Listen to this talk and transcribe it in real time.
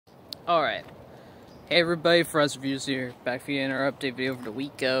Alright. Hey everybody, Fries101Reviews here, back for you in our update video for the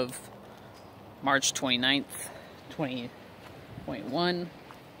week of March 29th, 2021.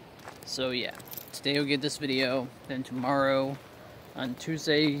 So yeah, today you'll get this video, then tomorrow, on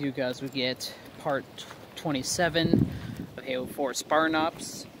Tuesday, you guys will get part 27 of Halo 4 Spartan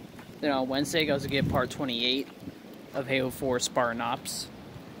Ops. Then on Wednesday, you guys will get part 28 of Halo 4 Spartan Ops.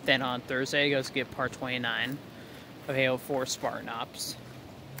 Then on Thursday, you guys will get part 29 of Halo 4 Spartan Ops.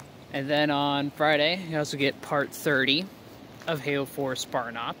 And then on Friday, you also get part 30 of Halo 4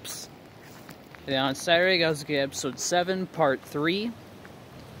 Spartan Ops. And then on Saturday, you guys get episode 7, part 3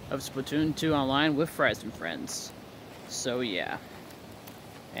 of Splatoon 2 Online with Fries and Friends. So yeah.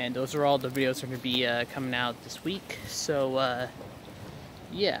 And those are all the videos that are going to be coming out this week. So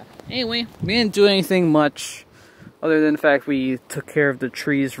yeah. Anyway, we didn't do anything much other than the fact we took care of the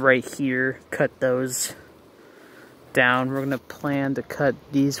trees right here, cut those down. We're gonna plan to cut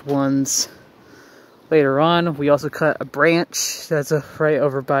these ones later on. We also cut a branch that's right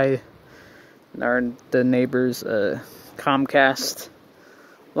over by the neighbor's Comcast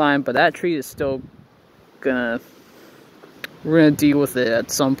line, but that tree is still we're gonna deal with it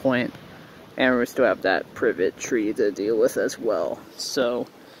at some point, and we still have that privet tree to deal with as well. So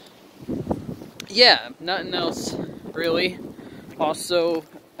yeah, nothing else really. Also,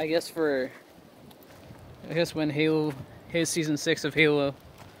 I guess when Halo Season 6 of Halo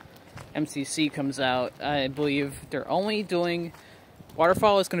MCC comes out, I believe they're only doing...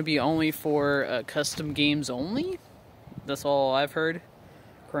 Waterfall is going to be only for custom games only. That's all I've heard,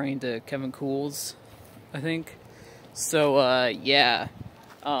 according to Kevin Cools, I think. So, yeah.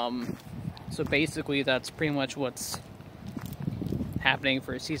 So basically, that's pretty much what's happening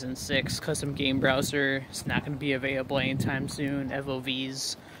for Season 6. Custom game browser is not going to be available anytime soon.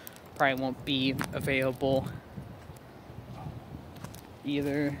 FOVs probably won't be available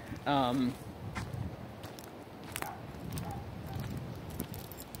either.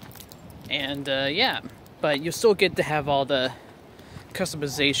 Yeah, but you'll still get to have all the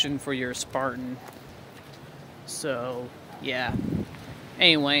customization for your Spartan. So yeah.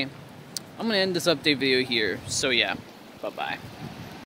 Anyway, I'm gonna end this update video here. So yeah, bye bye.